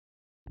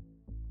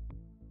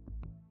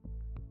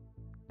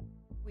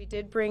We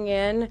did bring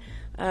in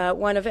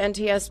one of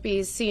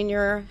NTSB's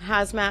senior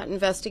hazmat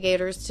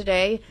investigators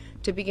today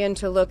to begin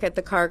to look at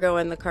the cargo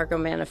and the cargo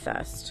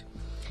manifest.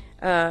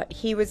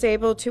 He was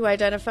able to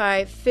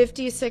identify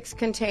 56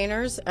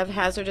 containers of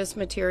hazardous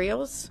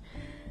materials.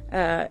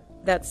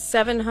 That's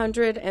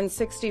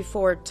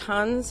 764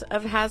 tons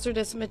of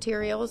hazardous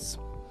materials,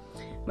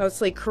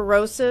 mostly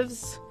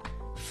corrosives,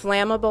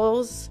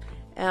 flammables,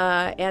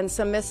 and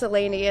some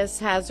miscellaneous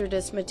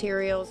hazardous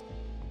materials.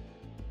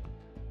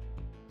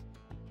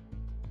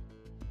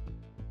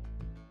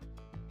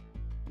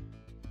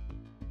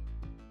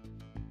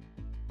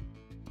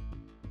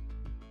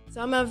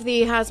 Some of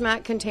the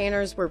hazmat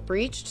containers were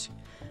breached.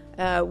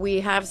 We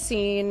have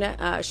seen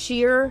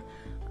sheen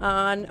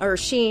on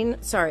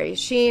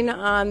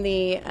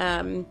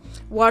the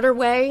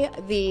waterway.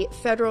 The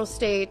federal,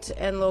 state,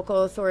 and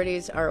local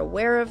authorities are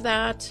aware of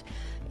that,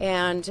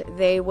 and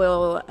they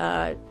will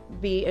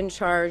be in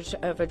charge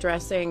of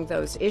addressing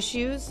those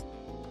issues.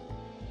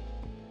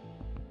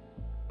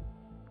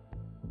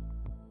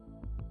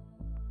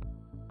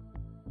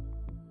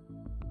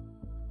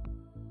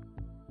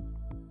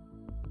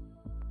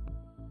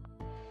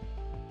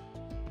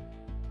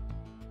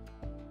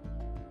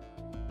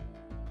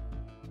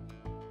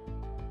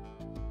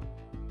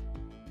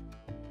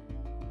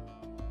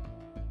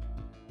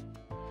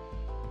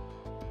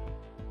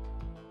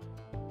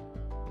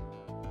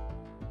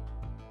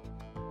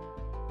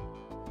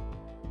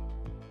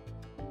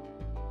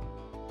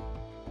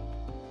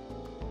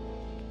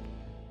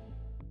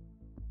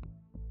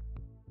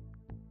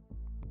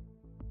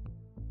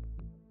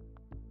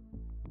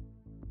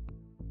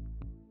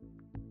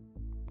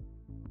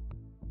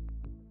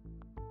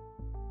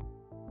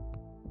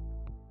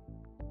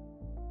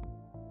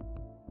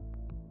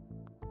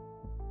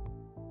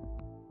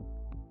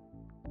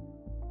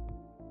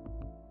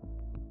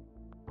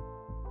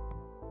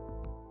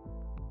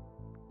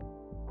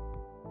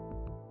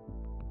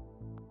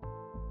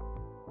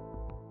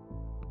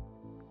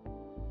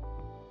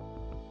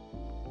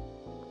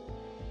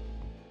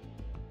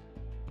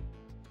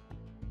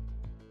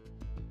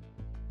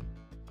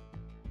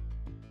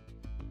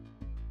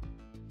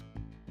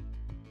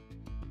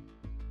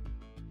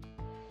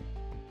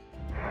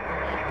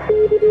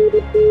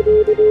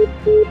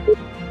 Thank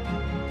you.